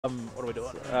What are we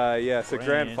doing? Yeah, so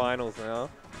grand finals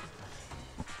now.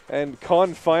 And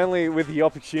Con finally with the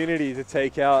opportunity to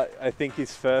take out, I think,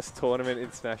 his first tournament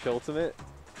in Smash Ultimate.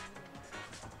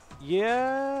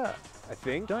 Yeah, I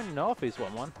think. Don't know if he's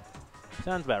won one.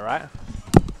 Sounds about right.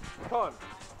 Con,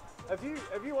 have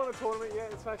you won a tournament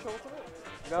yet in Smash Ultimate?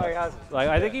 No, he hasn't. Like,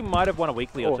 I think he might have won a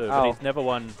weekly or two, but he's never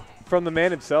won from the man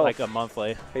himself. Like a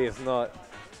monthly. He is not.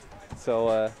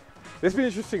 So this will be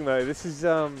interesting though. This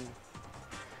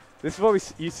is what we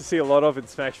used to see a lot of in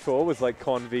Smash 4 was like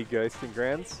Con v Ghost in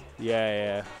Grands.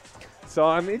 Yeah. So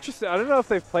I'm interested. I don't know if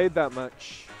they've played that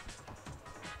much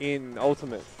in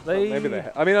Ultimate. Maybe they.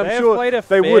 I mean, I'm sure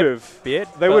they would have.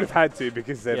 They would have had to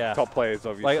because they're top players,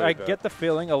 obviously. Like, I get the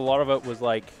feeling a lot of it was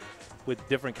like with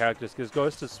different characters because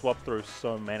Ghost has swapped through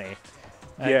so many.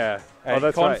 And,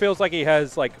 and Con feels like he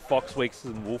has like Fox weeks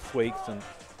and Wolf weeks and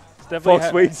it's definitely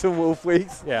Fox weeks and Wolf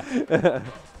weeks. Yeah.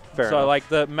 Fair enough. Like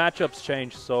the matchups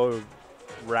change so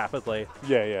rapidly.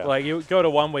 Yeah. Like you go to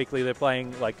one weekly, they're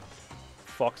playing like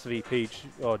Fox v Peach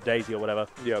or Daisy or whatever.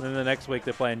 Yeah. And then the next week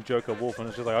they're playing Joker Wolf, and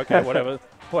it's just like, okay,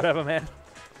 whatever, man.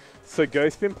 So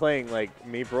Ghost's been playing like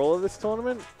Me Brawler this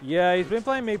tournament? Yeah, he's been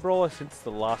playing Me Brawler since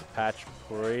the last patch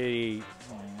pretty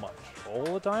much all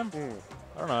the time.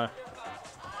 I don't know.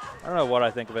 I don't know what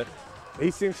I think of it.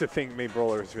 He seems to think Me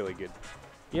Brawler is really good.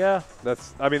 Yeah.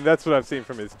 That's what I've seen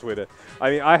from his Twitter. I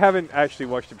mean, I haven't actually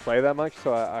watched him play that much,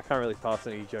 so I can't really pass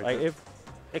any judgment. Like, if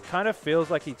it kind of feels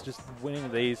like he's just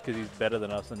winning these because he's better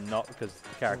than us and not because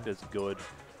the character's good.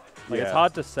 Like, it's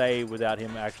hard to say without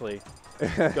him actually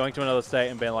going to another state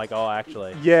and being like, oh,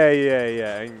 actually.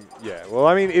 Yeah. Well,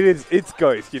 I mean, it's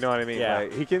Ghost, you know what I mean? Yeah.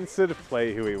 Like, he can sort of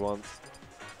play who he wants.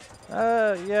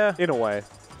 Yeah. In a way.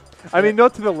 I mean,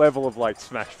 not to the level of, like,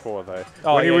 Smash 4, though.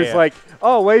 Oh, when he was like,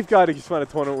 oh, Waveguard just won a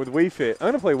tournament with Wii Fit.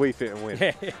 I'm going to play Wii Fit and win.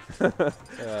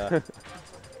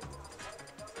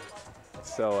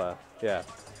 So, yeah.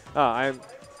 I'm,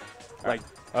 like...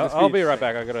 I'll be right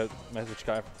back. I got a message,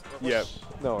 Kai. Yeah,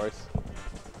 no worries.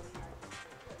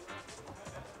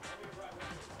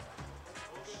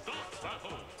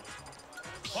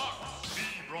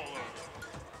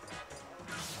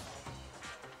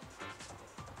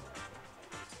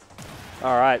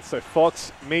 All right, so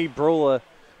Fox, me, Brawler,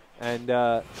 and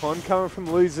Con coming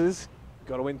from losers.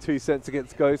 Got to win 2 sets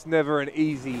against Ghost. Never an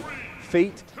easy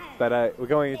feat, but we're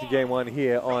going into game 1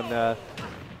 here on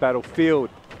Battlefield.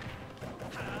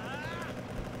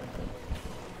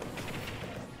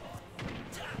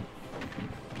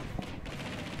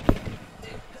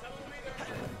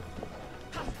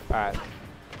 All right.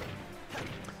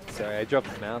 Sorry, I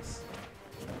dropped the mouse.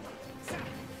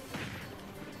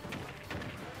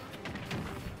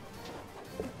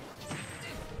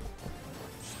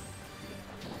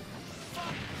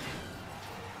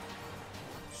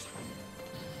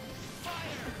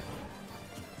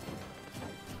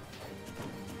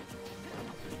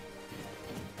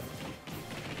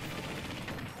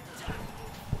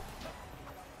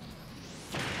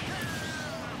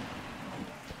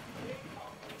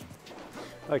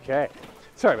 Okay,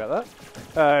 sorry about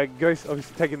that. Ghost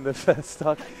obviously taking the first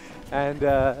stock, and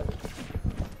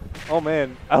oh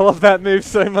man, I love that move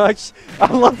so much.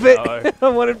 I love it. I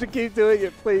want him to keep doing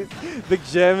it, please. The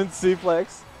German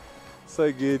suplex, so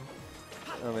good.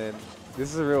 Oh man,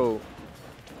 this is a real.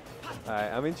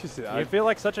 I'm interested. You feel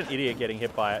like such an idiot getting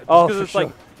hit by it. Oh, because it's sure.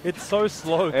 like it's so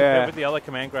slow compared with the other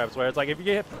command grabs. Where it's like if you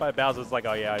get hit by Bowser, it's like,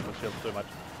 oh yeah, I just shield too much.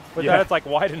 But then it's like,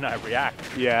 why didn't I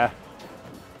react? Yeah.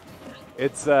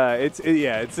 It's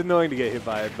annoying to get hit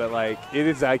by it, but like it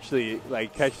is actually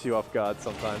like catches you off guard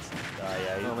sometimes.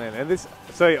 Oh man, and this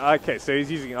so he's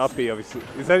using up B obviously.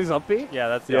 Is that his up B? Yeah,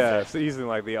 that's the up B. So using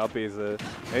like the up B as a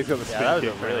he's got the spin that was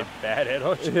kick a really bad head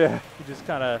dodge. Yeah. He just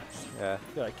kinda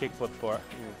kick flip for it.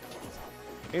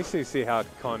 Interesting to see how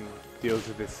Con deals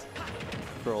with this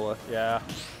Brawler. Yeah.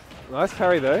 Nice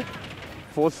parry though.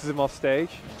 Forces him off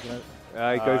stage. He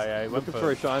goes looking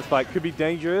for a shine spike. Could be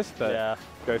dangerous, but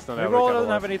Ghost not able to Brawler doesn't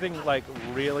have anything like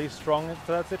really strong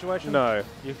for that situation. No.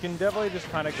 You can definitely just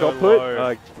kind of go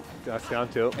low. That's down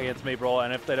tilt. Against Me Brawler,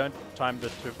 and if they don't time the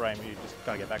 2-frame, you just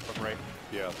can't get back for free.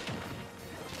 Yeah.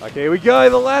 Okay, here we go,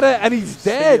 the ladder, and he's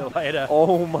dead. See you later.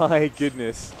 Oh my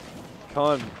goodness.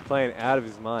 Con playing out of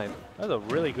his mind. That was a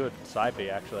really good side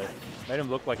B, actually. Made him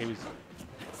look like he was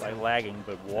like lagging,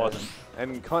 but wasn't.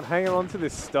 And Con hanging on to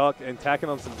this stock and tacking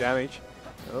on some damage.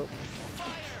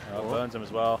 Burns him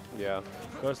as well. Yeah.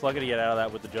 Ghost lucky to get out of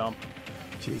that with the jump.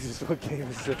 Jesus, what game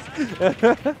is this?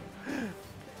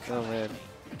 Oh man.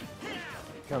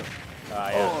 Come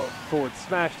on. Forward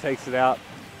smash takes it out.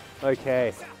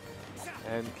 Okay.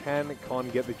 And can Con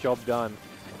get the job done?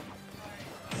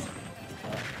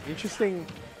 Interesting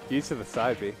Used to the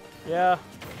side B. Yeah.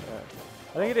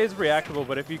 I think it is reactable,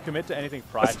 but if you commit to anything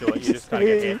prior to it, you just kind of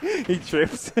get hit. He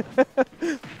trips.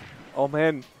 Oh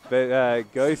man, the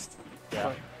Ghost.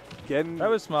 Yeah. That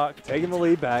was smart. Taking the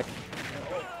lead back.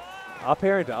 Up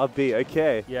air into up B.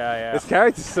 Okay. Yeah. This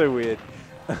character's so weird.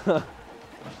 All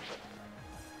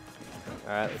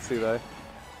right, let's see though.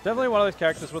 Definitely one of those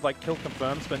characters with like kill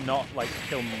confirms, but not like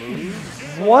kill moves.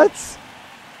 What?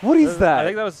 What is that? I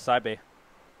think that was a side B.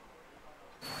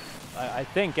 I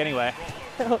think anyway.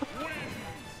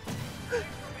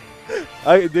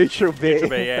 Neutral B. Neutral B,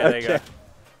 yeah, there you go.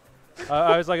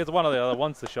 I was like, it's one of the other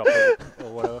ones, the shop or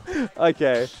whatever.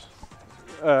 Okay.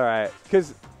 Alright.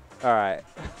 Alright.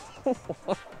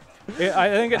 I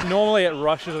think normally it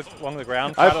rushes along the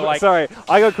ground. Sorry,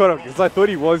 I got caught up because I thought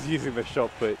he was using the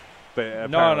shot put, but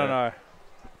apparently, no.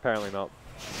 Apparently not.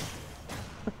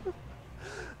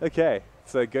 Okay,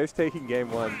 so Ghost taking game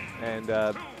 1, and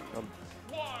Don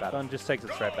just takes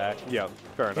it straight back. Yeah,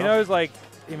 fair enough. He knows, like,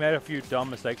 he made a few dumb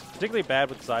mistakes, particularly bad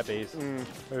with side Bs,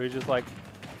 where he just like,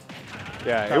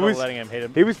 it was letting him hit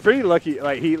him. He was pretty lucky.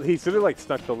 Like he sort of like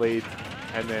snuck the lead,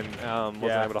 and then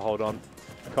wasn't able to hold on.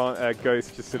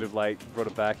 Ghost just sort of like brought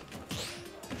it back.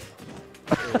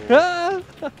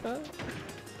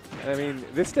 I mean,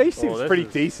 this stage seems pretty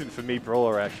decent for me,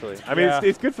 Brawler, actually. I mean,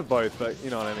 it's good for both, but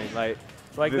you know what I mean. Like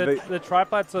the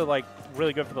triplats are like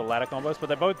really good for the ladder combos, but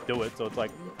they both do it, so it's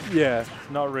like it's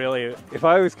not really. If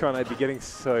I was Con, I'd be getting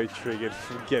so triggered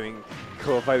from getting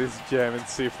caught by this German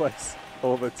suplex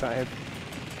all the time.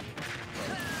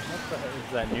 What the hell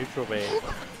is that neutral B?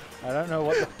 I don't know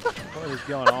what is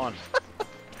going on.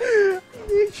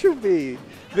 Neutral B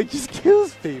that just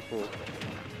kills people.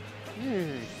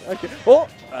 Okay. Oh.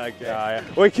 Okay. Yeah.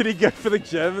 Wait, could he go for the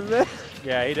German there?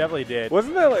 Yeah, he definitely did.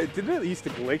 Wasn't there like, didn't it used to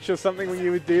glitch or something when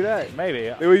you would do that?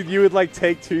 Maybe. You would like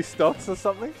take 2 stocks or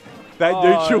something? That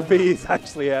neutral B is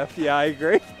actually F. Yeah, I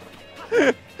agree.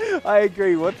 I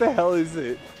agree. What the hell is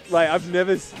it? Like, I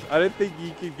don't think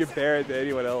you can compare it to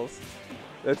anyone else.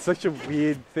 That's such a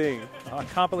weird thing. Oh, I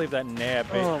can't believe that nair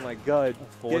beat. Oh my god.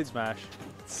 Forward smash.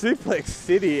 Suplex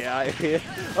City out here.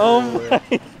 Oh my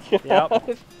god.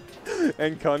 Yep.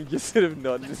 And Con just sort of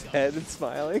nodding his head and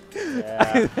smiling.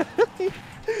 Yeah.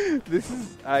 This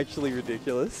is actually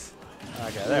ridiculous.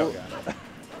 Okay, there we go.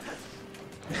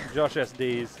 Josh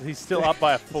SD's. He's still up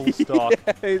by a full stock.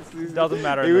 Doesn't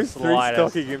matter in the slightest. He was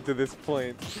stocking him to this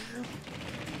point.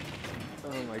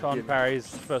 Oh my god. Con parries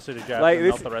first to the jab, like and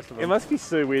not the rest of them. It must be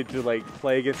so weird to like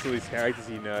play against all these characters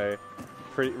you know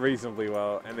pretty reasonably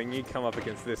well, and then you come up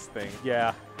against this thing.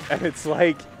 Yeah. And it's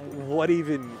like, what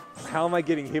even? How am I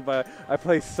getting hit by? I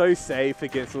play so safe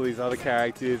against all these other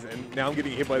characters, and now I'm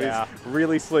getting hit by this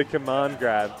really slow command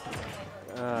grab.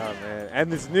 Oh man!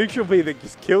 And this neutral B that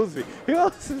just kills me. Who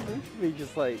else is neutral B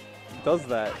just like does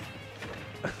that?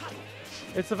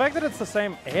 It's the fact that it's the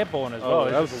same airborne as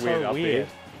well. That was so weird. weird.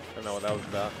 I don't know what that was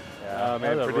about. Yeah,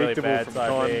 man, that was a predictable really bad from side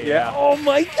Con. B, Yeah. Oh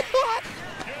my god!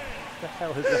 What the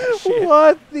hell is that shit?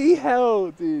 What the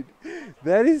hell, dude?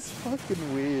 That is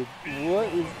fucking weird. What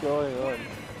is going on?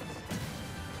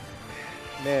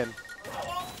 Man.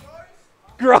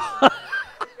 Grow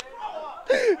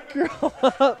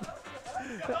up.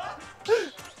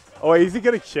 Oh, is he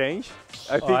going to change?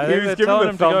 I think he was giving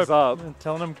the thumbs up.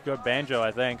 Telling him to go Banjo,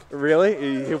 I think.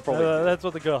 Really? He'll probably. That's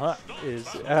what the go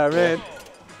is. Man.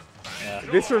 Yeah.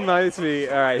 This reminds me.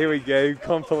 All right, here we go.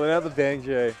 Con pulling out the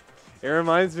Banjo. It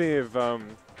reminds me of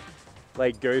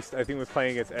like Ghost. I think was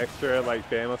playing against Extra, like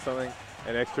Bam or something,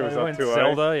 and Extra was up 2-0.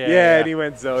 Zelda, yeah, and he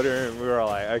went Zelda, and we were all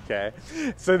like, okay.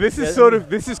 So this is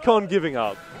this is Con giving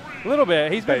up. A little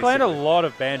bit. He's been playing a lot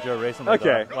of Banjo recently.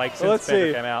 Okay, though, like since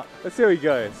Banjo came out. Let's see how he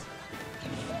goes.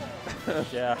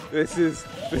 Yeah. This is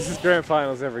grand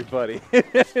finals, everybody.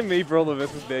 Me, Brawler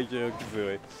versus Banjo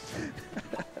Kazooie.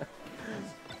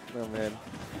 Oh man.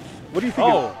 What do you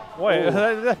think? Oh, wait,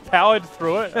 that powered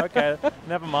through it? Okay,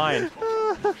 never mind.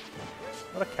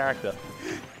 What a character.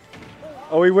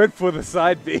 Oh, he went for the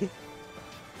side B.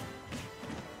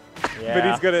 Yeah. But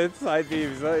he's got a side B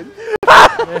of his own.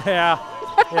 Yeah.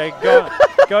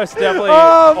 Ghost definitely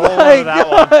all over that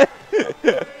one.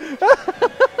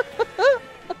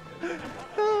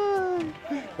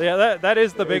 Yeah, that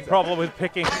is the big problem with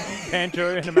picking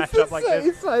Banjo in a matchup like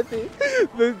this. Side B.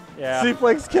 The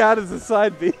suplex count as a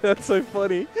side B. That's so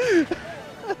funny.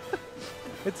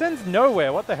 It sends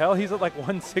nowhere. What the hell? He's at like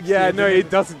 160. Yeah, no,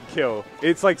 it doesn't kill.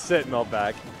 It's like set not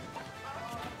back.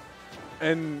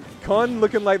 And Con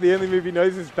looking like the only move he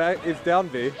knows is down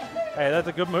B. Hey, that's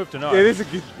a good move to know. It is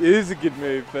a good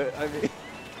move, but I mean,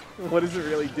 what is it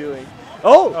really doing?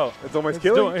 Oh, it's almost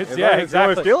killing. Yeah, exactly. It's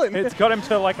almost killing. It's got him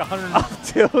to like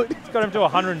 100. It's got him to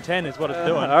 110 is what it's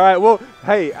doing. All right, well,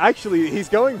 hey, actually, he's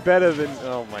going better than...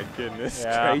 Oh, my goodness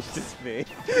gracious me.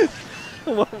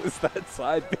 What was that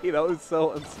side B? That was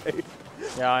so unsafe.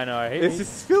 Yeah, I know. It's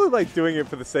just feeling like doing it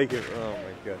for the sake of... Oh,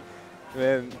 my God.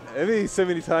 Man, I mean, so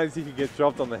many times he can get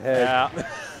dropped on the head. Yeah.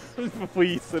 Before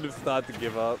you sort of start to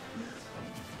give up.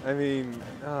 I mean,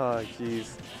 oh,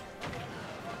 jeez.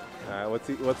 All right, what's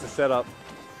the setup?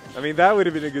 I mean, that would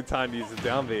have been a good time to use the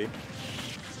down B.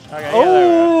 Okay,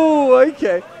 oh,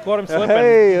 okay. Caught him slipping.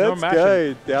 Hey, no let's mashing.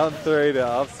 go. Down 3 to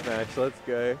up smash. Let's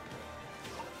go.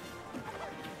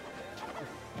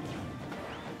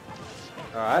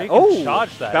 All right. So you can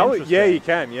charge that. Yeah, you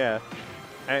can. Yeah.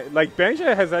 And, like,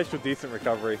 Banjo has actual decent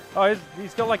recovery. Oh,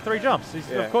 he's got like 3 jumps.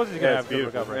 Of course he's going to have good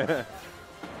recovery.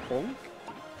 Bonk.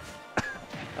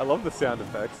 I love the sound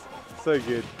effects. So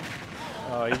good.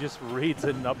 Oh, he just reads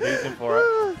it and up beats him for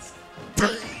it.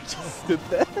 Just stood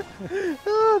there.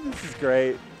 Oh, this is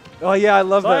great. Oh, yeah, I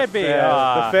love that fair.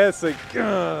 The fair's like...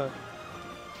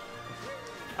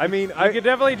 I mean, you could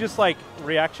definitely just, like,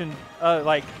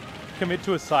 like, commit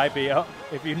to a side B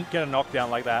if you get a knockdown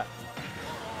like that.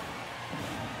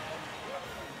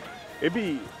 It'd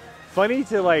be funny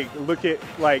to, like, look at,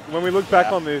 like, when we look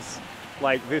back on this,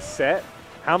 like, this set,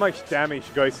 how much damage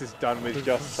Ghost has done with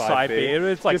just side B.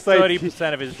 It's like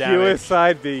 30% of his damage. Pure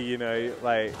side B, you know,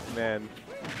 like, man.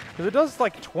 Because it does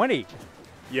like 20.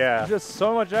 Yeah. It does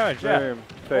so much damage, yeah.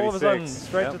 36. All of a sudden,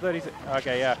 straight to 36.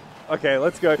 Okay, yeah. Okay,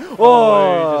 let's go.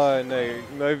 Oh,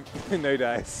 no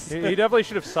dice. He definitely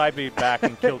should have side B'd back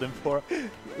and killed him for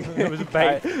it. It was a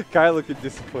bait. Kai looking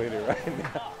disappointed right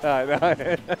now.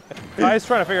 Kai's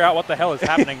trying to figure out what the hell is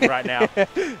happening right now.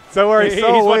 So worry, he's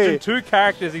watching 2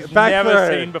 characters he's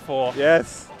never seen before.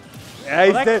 Yes. Yeah,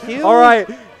 he's dead. All right.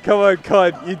 Come on,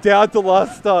 Cod. You're down to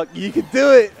last stock. You can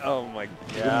do it. Oh, my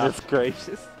goodness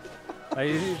gracious.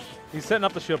 He's setting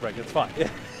up the shield break. It's fine.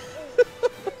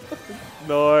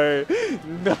 No,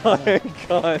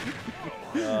 God.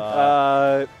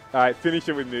 All right, finish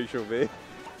it with neutral B.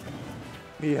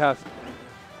 He has.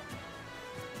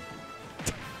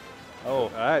 Oh, all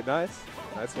right, nice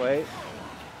weight.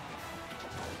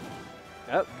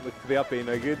 Yep, look for the up B,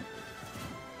 no good.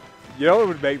 You know what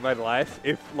would make my life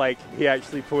if, like, he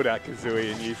actually pulled out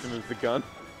Kazooie and used him as the gun,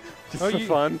 just for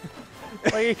fun.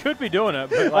 Like, he could be doing it,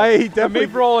 but like, the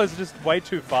mid-roll is just way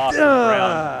too fast on the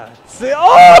ground. See,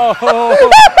 oh!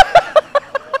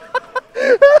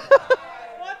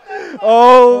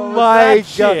 Oh my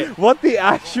God! What the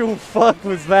actual fuck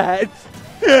was that?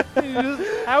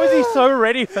 How is he so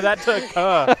ready for that to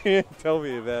occur? Tell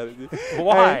me about it.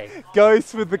 Why? Hey,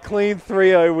 Ghost with the clean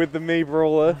 3-0 with the me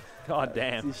brawler. God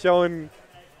damn. He's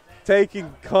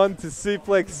taking Con to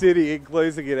Suplex City and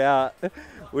closing it out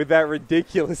with that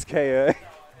ridiculous KO.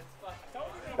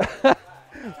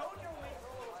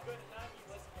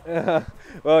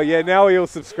 Well, yeah, now we all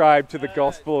subscribe to the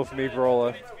gospel of me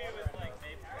brawler.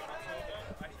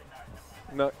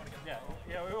 No. Yeah,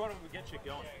 we want to get you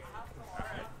going.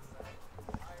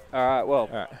 All right, well.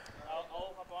 All right.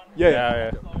 I'll hop on.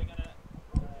 Yeah.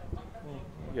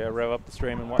 Yeah, rev up the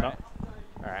stream and whatnot.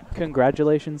 All right.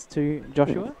 Congratulations to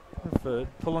Joshua for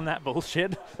pulling that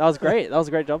bullshit. That was great. That was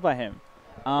a great job by him.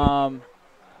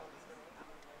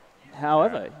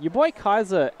 However, your boy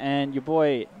Kaiser and your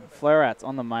boy Flareat's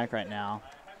on the mic right now.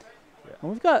 Yeah.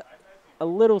 And we've got a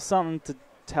little something to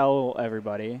tell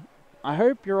everybody. I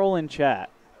hope you're all in chat.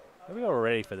 Are we all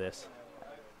ready for this?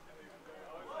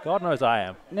 God knows I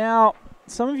am. Now,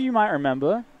 some of you might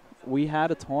remember we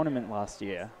had a tournament last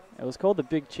year. It was called the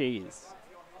Big Cheese.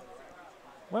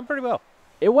 Went pretty well.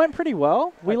 It went pretty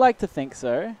well. We like to think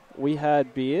so. We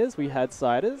had beers, we had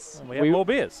ciders. And we had more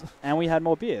beers. And we had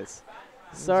more beers.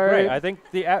 So great. I think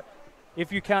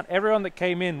if you count everyone that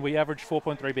came in, we averaged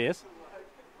 4.3 beers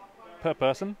per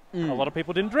person. A lot of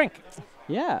people didn't drink.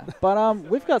 Yeah, but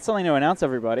we've got something to announce,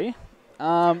 everybody.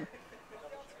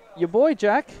 Your boy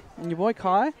Jack and your boy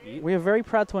Kai, we are very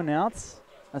proud to announce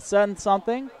a certain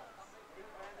something.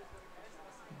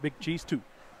 Big Cheese 2.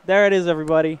 There it is,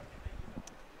 everybody.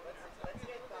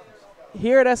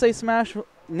 Here at SA Smash,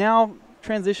 now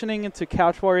transitioning into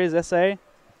Couchwarriors SA.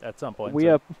 At some point. We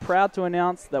are proud to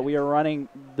announce that we are running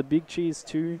the Big Cheese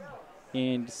 2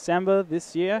 in December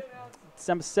this year.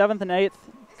 December 7th and 8th.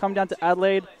 Come down to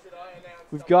Adelaide.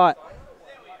 We're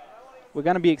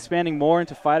going to be expanding more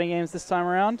into fighting games this time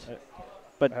around.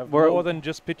 But we're more than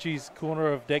just Pitchy's corner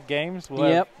of dead games.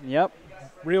 We'll Yep.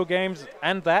 Real games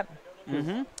and that.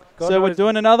 Mm-hmm. So we're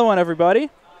doing another one, everybody.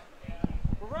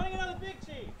 We're running another Big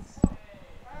Cheese.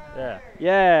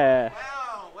 Yeah.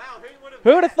 Wow, who would have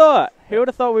Who would have thought? Who would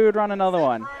have thought we would run another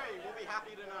one? We'll be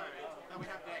happy to know that we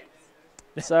have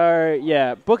dates. So,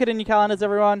 yeah, book it in your calendars,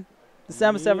 everyone.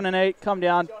 December 7 and 8, come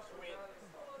down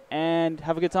and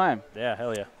have a good time. Yeah,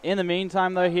 hell yeah. In the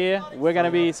meantime, though, here, we're going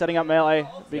to be setting up Melee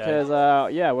because,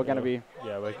 we're going to be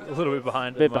Yeah, we're a little bit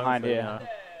behind. a bit behind here. You know.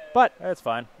 But that's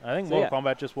fine. I think So, Mortal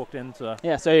Kombat just walked into.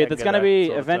 yeah, so They can there's get going to a be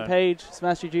sort of event turn. page,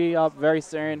 Smash GG up very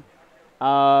soon.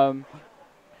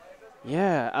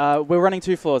 We're running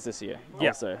 2 floors this year. Yeah.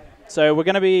 Also. So we're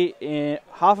going to be in,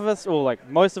 half of us, or like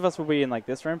most of us will be in like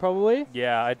this room probably.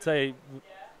 Yeah, I'd say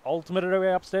Ultimate will be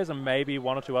upstairs and maybe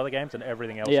 1 or 2 other games, and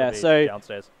everything else Yeah, will be so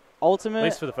downstairs. Ultimate. At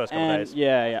least for the first couple and, days.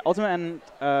 Yeah. Ultimate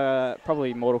and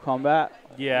probably Mortal Kombat.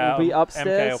 Yeah, will be upstairs.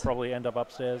 MK will probably end up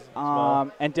upstairs as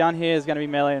well. And down here is going to be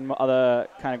Melee and other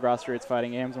kind of grassroots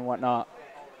fighting games and whatnot.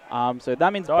 So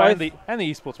that means both And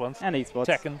the esports ones. and esports.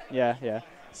 Tekken. Yeah.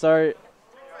 So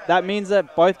that means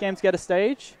that both games get a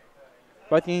stage,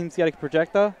 both games get a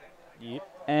projector, Yep.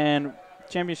 and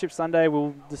Championship Sunday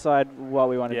we'll decide what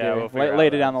we want to Yeah, do we'll figure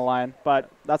later out down the line. But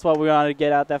that's what we wanted to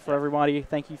get out there for everybody.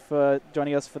 Thank you for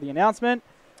joining us for the announcement.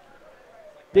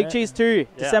 Big Yeah. Cheese 2,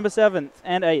 Yeah. December 7th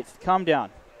and 8th. Calm down.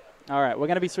 All right, we're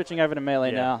going to be switching over to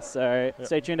Melee Yeah. now, so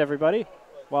stay tuned, everybody,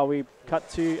 while we cut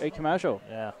to a commercial.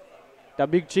 Yeah. The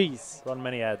Big Cheese. Run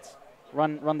many ads.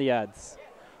 Run the ads.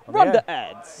 Run Run the the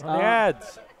ads. Run the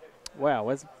ads.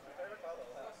 Wow,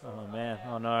 Oh, man.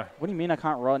 Oh, no. what do you mean I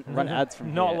can't run ads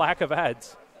from Not here? lack of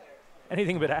ads.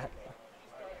 Anything but ads.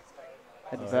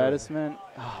 Advertisement.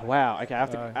 Oh, wow. Okay, I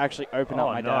have to actually open up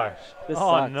Oh, my no. dash. This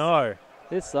Oh, sucks. no.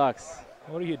 This sucks.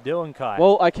 What are you doing, Kai?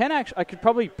 Well, I could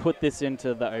probably put this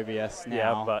into the OBS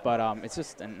now, Yeah, but it's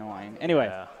just annoying. Anyway,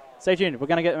 Yeah. stay tuned. We're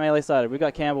gonna get Melee started. We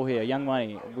got Campbell here, Young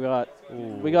Money. We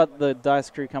got the Dice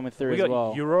crew coming through We as got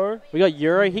well. Euro We got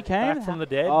Euro. He came back from the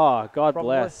dead. Oh, God probably.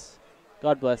 bless.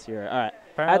 God bless Euro. All right.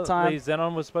 Apparently, time.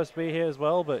 Xenon was supposed to be here as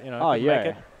well, but, you know, Oh, couldn't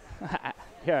make yeah. it.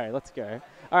 Yeah, let's go.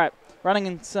 All right, running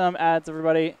in some ads,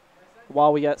 everybody,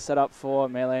 while we get set up for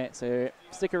Melee. So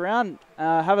stick around.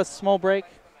 Have a small break.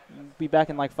 Be back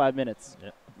in like 5 minutes.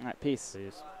 Yep. All right, peace.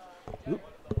 Peace.